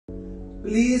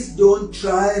please don't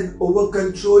try and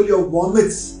over-control your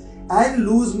vomits and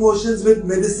loose motions with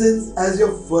medicines as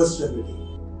your first remedy.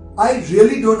 I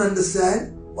really don't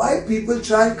understand why people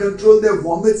try and control their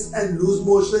vomits and loose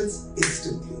motions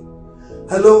instantly.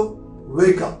 Hello,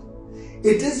 wake up.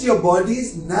 It is your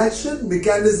body's natural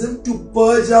mechanism to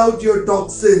purge out your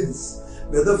toxins,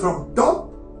 whether from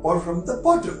top or from the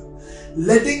bottom,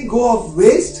 letting go of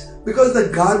waste because the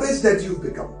garbage that you've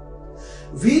become.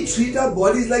 We treat our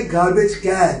bodies like garbage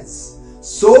cans,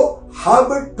 so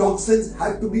harbored toxins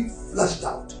have to be flushed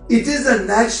out. It is a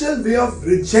natural way of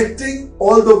rejecting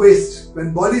all the waste.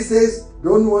 When body says,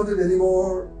 don't want it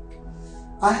anymore.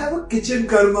 I have a kitchen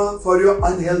karma for your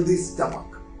unhealthy stomach.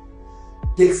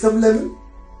 Take some lemon,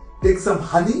 take some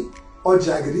honey or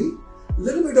jaggery,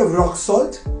 little bit of rock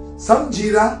salt, some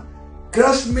jeera,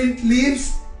 crushed mint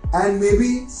leaves and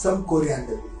maybe some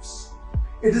coriander leaves.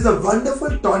 It is a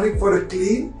wonderful tonic for a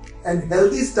clean and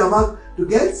healthy stomach to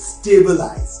get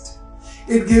stabilized.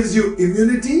 It gives you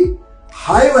immunity,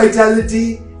 high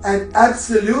vitality and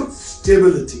absolute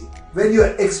stability. When you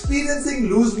are experiencing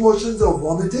loose motions or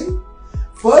vomiting,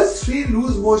 first 3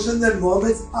 loose motions and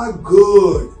vomits are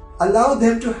good. Allow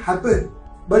them to happen.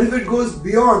 But if it goes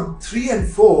beyond 3 and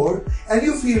 4 and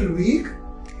you feel weak,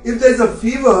 if there's a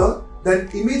fever, then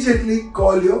immediately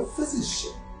call your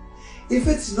physician. If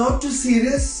it's not too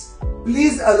serious,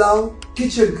 please allow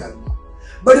kitchen karma.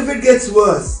 But if it gets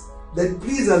worse, then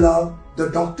please allow the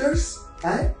doctors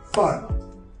and pharma.